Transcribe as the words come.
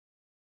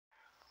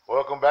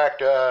Welcome back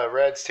to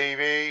Red's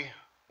TV.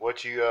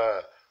 What you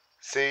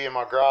see in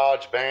my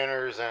garage,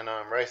 banners and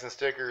racing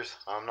stickers,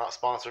 I'm not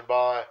sponsored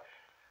by.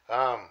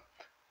 A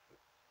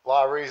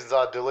lot of reasons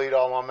I delete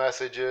all my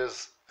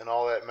messages and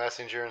all that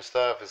messenger and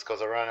stuff is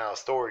because I ran out of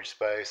storage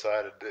space, so I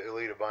had to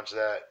delete a bunch of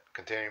that,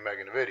 continue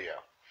making the video.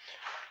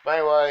 But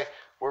anyway,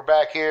 we're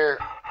back here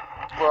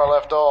where I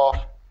left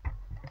off.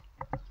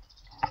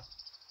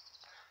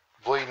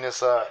 Bleeding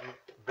this,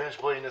 bench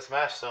bleeding this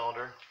master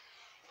cylinder.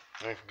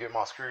 Let me get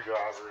my screwdriver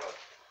up.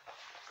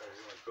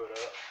 Put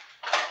up.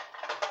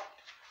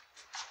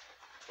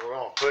 We're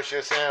going to push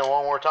this in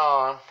one more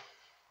time.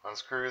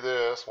 Unscrew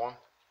this one.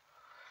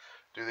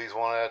 Do these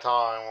one at a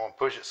time. We're going to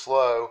push it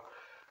slow.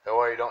 That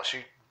way you don't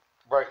shoot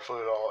brake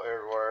fluid all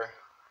everywhere.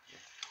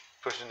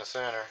 Push in the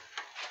center.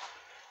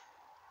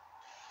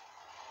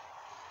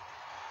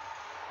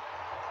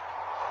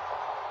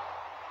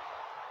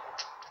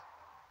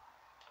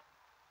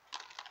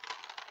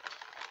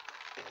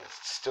 It's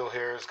still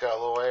here. It's got a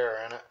little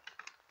air in it.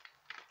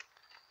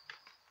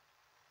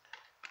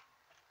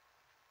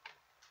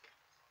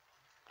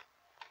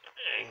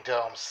 You can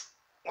tell I'm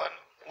letting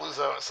loose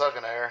of it,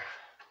 sucking air.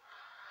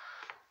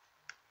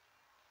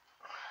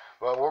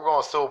 But we're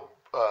going to still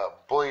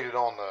bleed it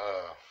on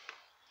the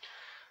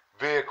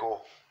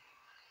vehicle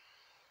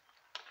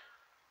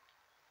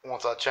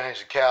once I change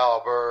the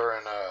caliber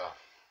and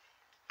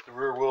the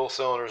rear wheel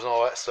cylinders and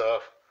all that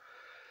stuff.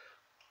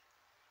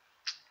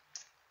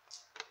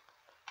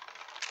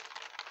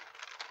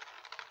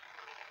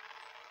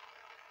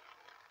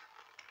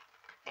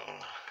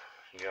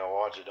 You gotta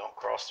watch it don't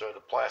cross through the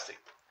plastic.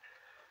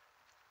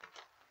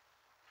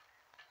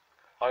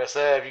 Like I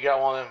said, if you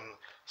got one of them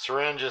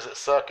syringes that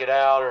suck it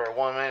out or a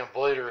one-man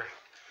bleeder,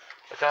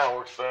 it kind of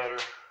works better.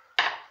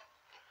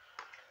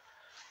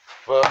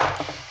 But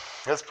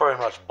it's pretty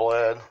much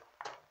bled.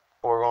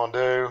 What we're going to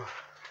do,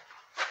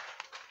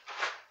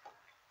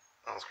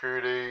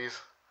 unscrew these,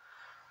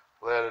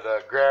 let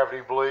it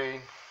gravity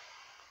bleed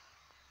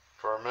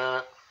for a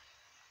minute.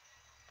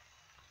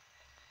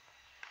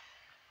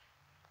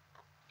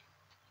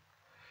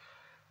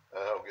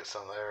 That'll get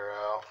some of the air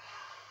out.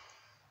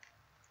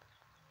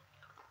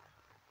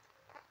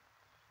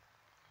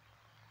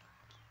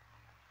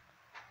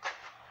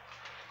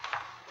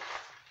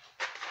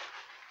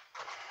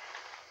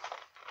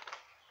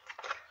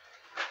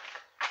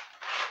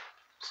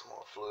 Some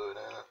more fluid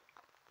in it.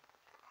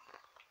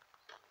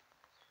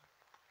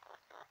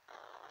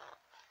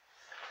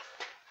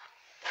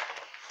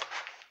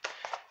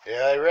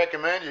 Yeah, they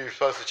recommend you're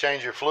supposed to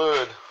change your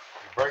fluid,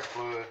 your brake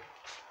fluid.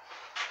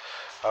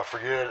 I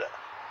forget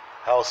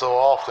how so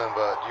often,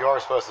 but you are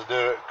supposed to do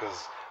it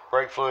because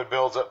brake fluid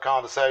builds up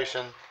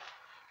condensation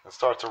and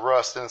starts to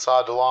rust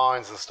inside the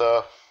lines and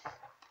stuff.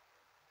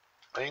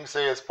 And you can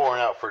see it's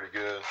pouring out pretty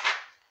good.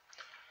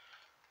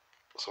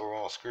 So we're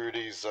going to screw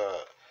these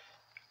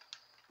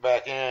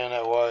back in,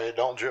 that way it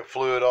don't drip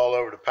fluid all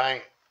over the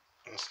paint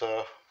and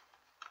stuff.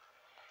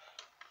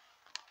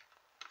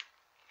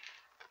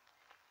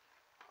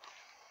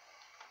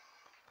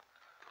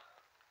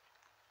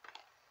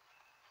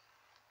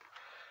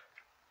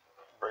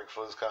 Brake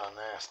fluid's kind of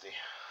nasty.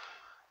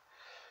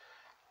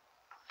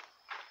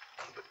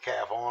 Put the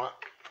cap on it.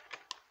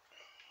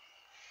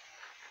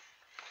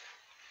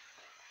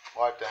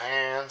 Wipe the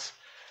hands.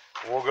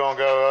 We're going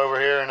to go over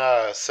here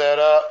and set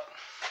up.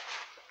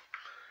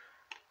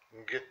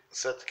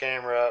 Set the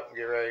camera up and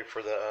get ready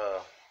for the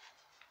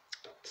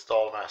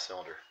install the master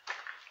cylinder.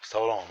 Just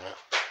hold on a minute.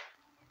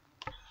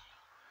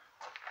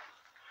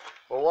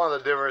 Well, one of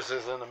the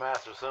differences in the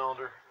master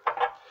cylinder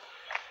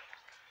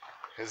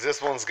is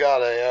this one's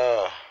got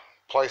a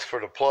place for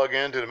the plug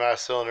into the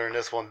master cylinder, and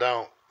this one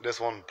don't. This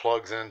one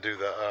plugs into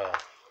the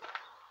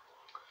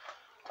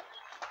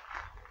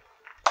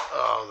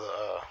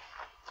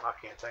I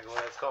can't think of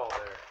what it's called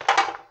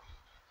there.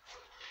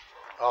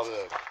 Oh,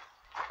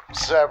 the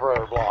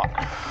separator block.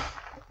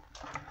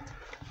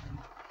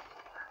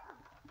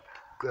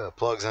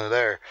 Plugs into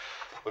there.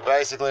 But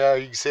basically,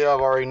 you can see I've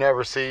already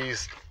never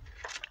seized,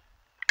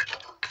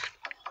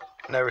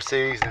 and you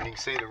can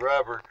see the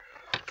rubber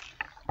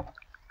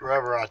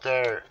right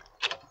there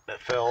that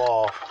fell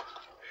off.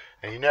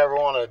 And you never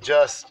want to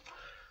adjust,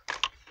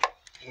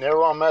 you never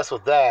want to mess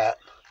with that.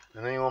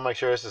 And then you want to make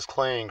sure this is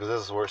clean, because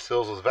this is where it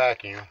seals with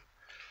vacuum.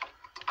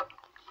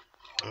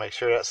 Make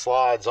sure that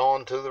slides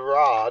onto the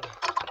rod.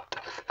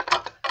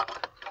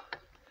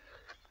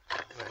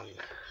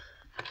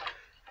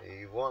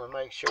 You want to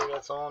make sure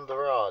that's on the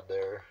rod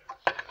there.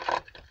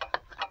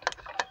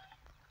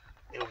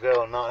 You'll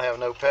go and not have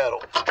no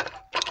pedal.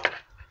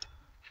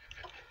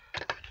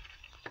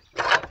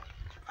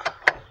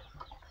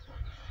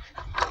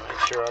 Make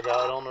sure I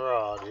got it on the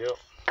rod. Yep,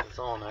 it's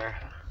on there.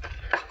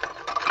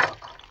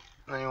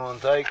 Then you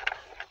want to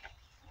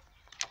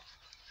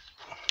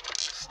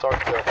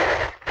start the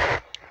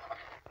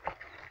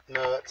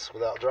nuts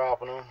without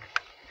dropping them.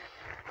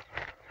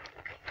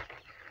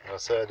 Like I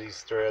said,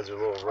 these threads are a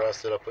little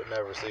rusted. I put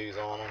never seize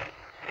on them.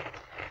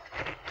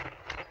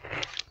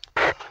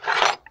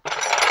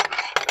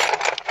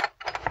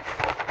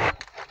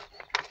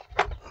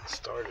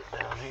 start it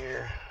down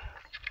here.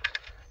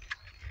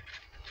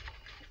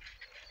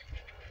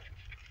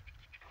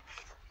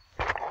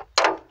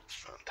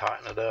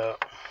 Tighten it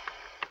up.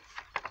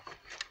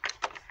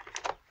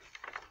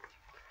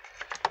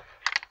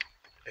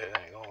 It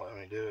ain't gonna let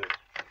me do it.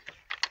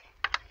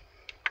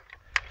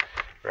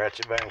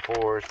 Ratchet back and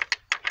forth.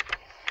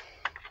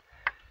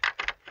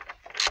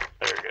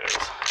 There it goes.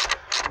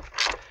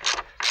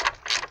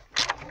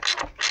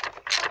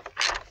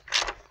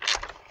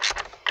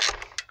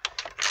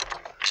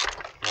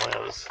 Well,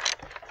 it was,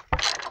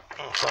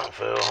 something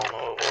fell, I don't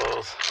know what it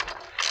was.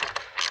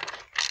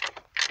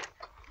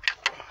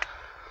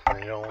 And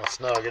you don't want to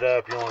snug it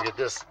up, you want to get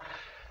this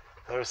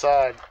other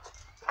side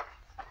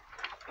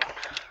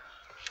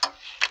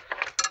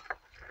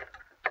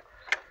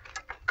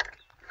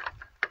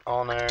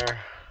on there.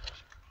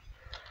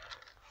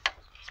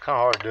 It's kind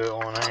of hard to do it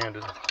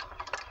one-handed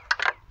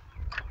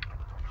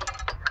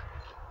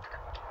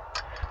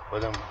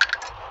with them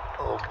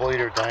little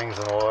bleeder things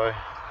in the way.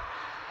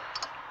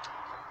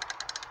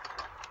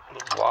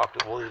 To block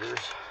the bleeders.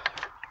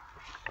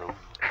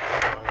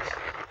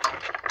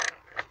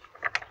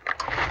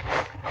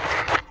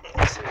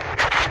 Let's see.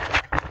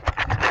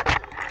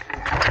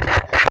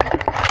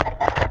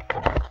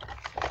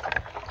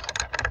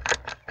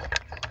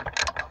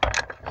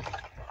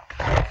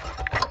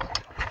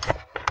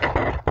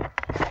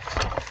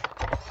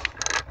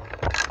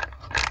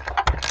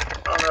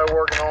 I know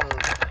working on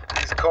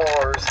these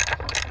cars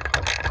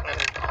and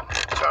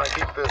trying to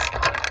keep this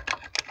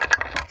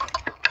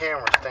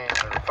camera stand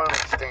or phone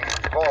stand,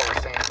 revolver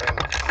stand thing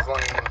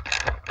clean.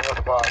 I have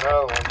to buy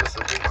another one just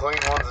to do clean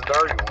ones and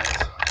dirty ones.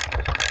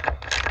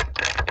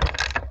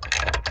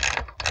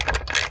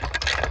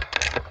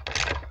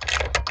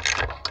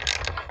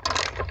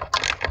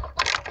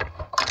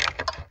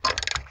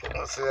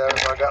 Let's see that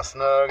if I got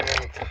snug and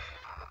then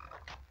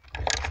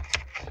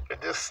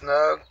get this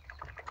snug.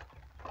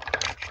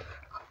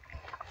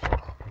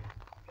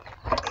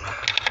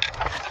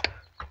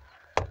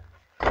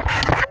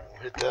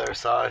 Hit the other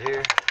side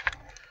here.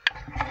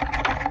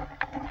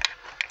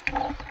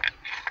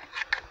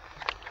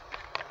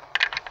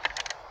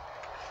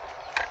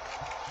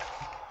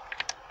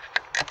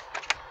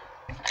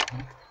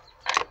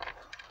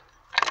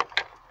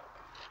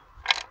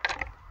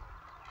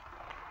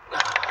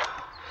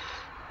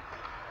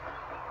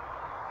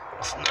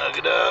 Snug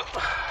it up.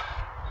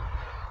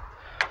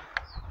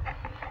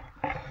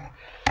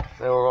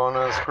 Then we're going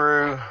to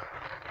unscrew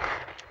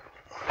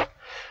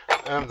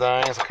them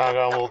things. I kind of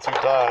got them a little too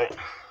tight.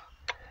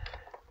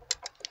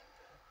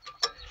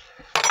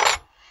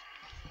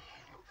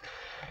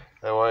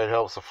 That way it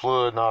helps the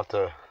fluid not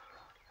to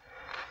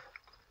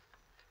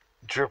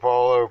drip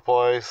all over the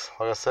place.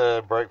 Like I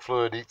said, brake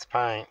fluid eats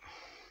paint.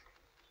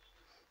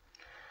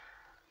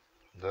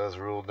 It does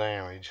real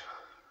damage.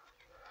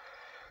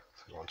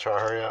 So you're going to try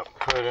to hurry up and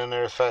put it in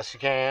there as fast as you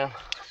can.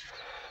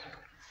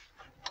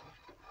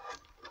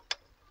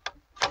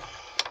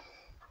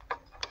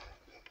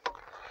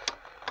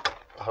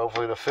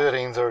 Hopefully the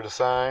fittings are the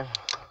same.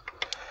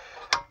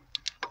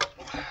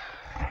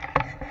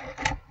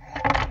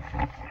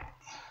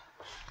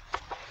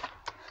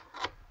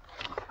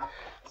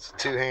 It's a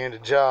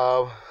two-handed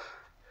job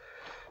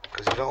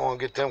because you don't want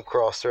to get them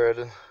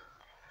cross-threaded.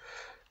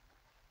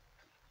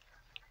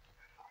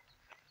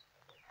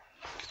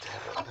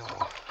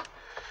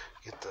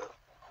 Get the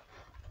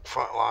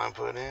front line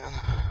put in.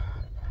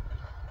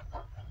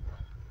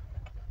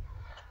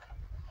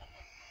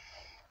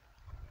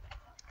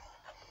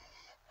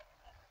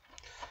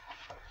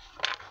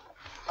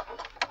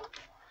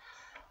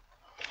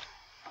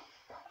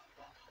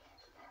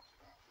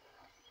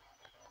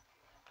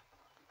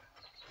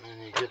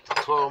 And you get the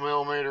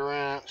 12mm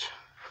wrench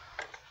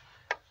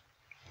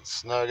and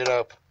snug it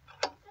up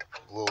a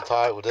little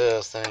tight with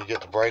this. Then you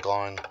get the brake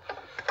line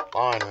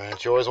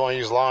wrench. You always want to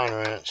use line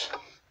wrench.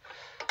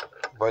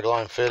 Brake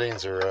line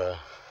fittings are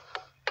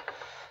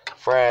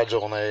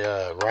fragile and they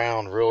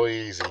round real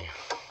easy.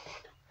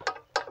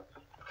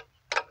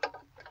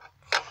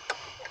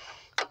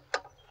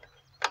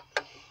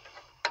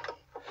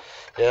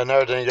 Yeah,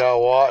 another thing you gotta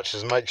watch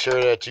is make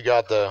sure that you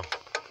got the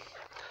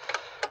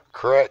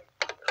correct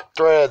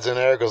threads in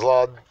there, because a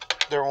lot of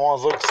different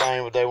ones look the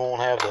same, but they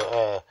won't have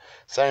the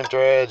same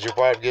threads. You'll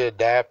probably get an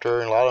adapter,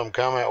 and a lot of them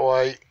come that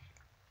way.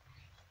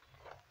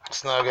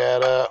 Snug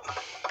that up.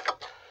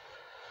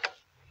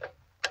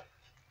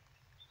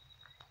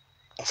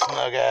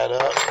 Snug that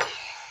up.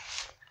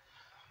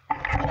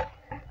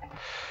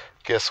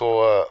 Guess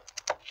we'll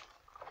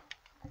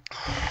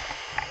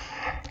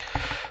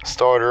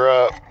start her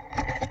up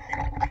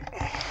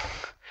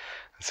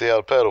and see how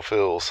the pedal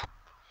feels.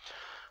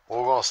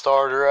 We're going to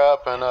start her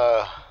up and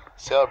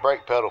see how the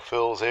brake pedal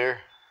feels here.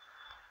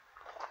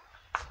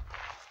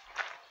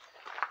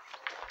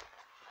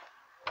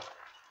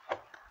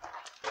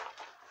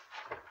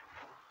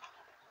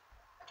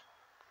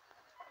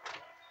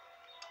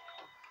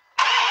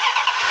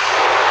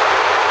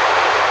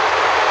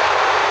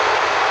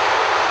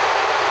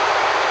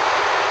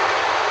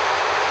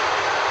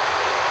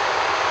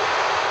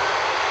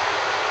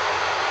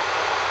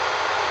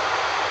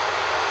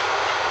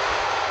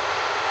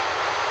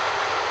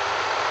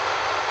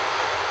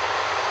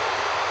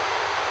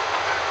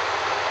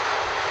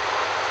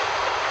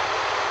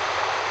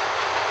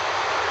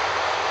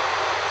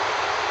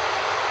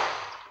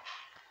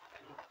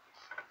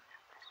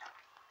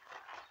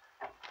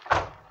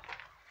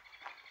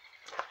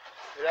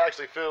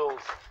 actually feels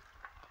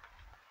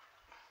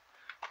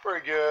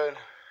pretty good.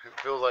 It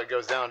feels like it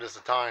goes down just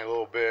a tiny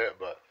little bit,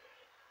 but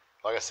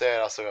like I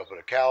said, I still got to put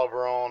a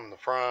caliper on in the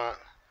front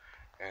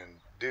and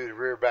do the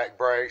rear back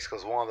brakes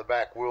because one of the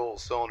back wheel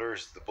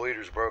cylinders, the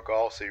bleeders broke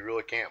off, so you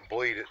really can't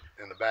bleed it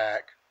in the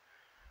back.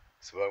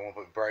 So I want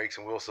to put brakes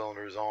and wheel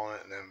cylinders on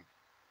it and then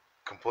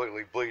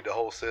completely bleed the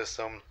whole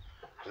system.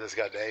 This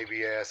got the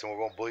ABS, and we're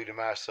going to bleed the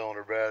master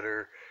cylinder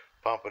better,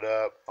 pump it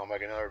up. I'll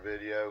make another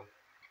video.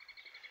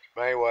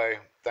 But anyway,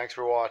 thanks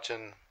for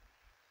watching.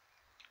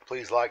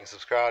 Please like and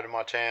subscribe to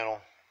my channel.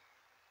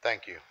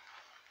 Thank you.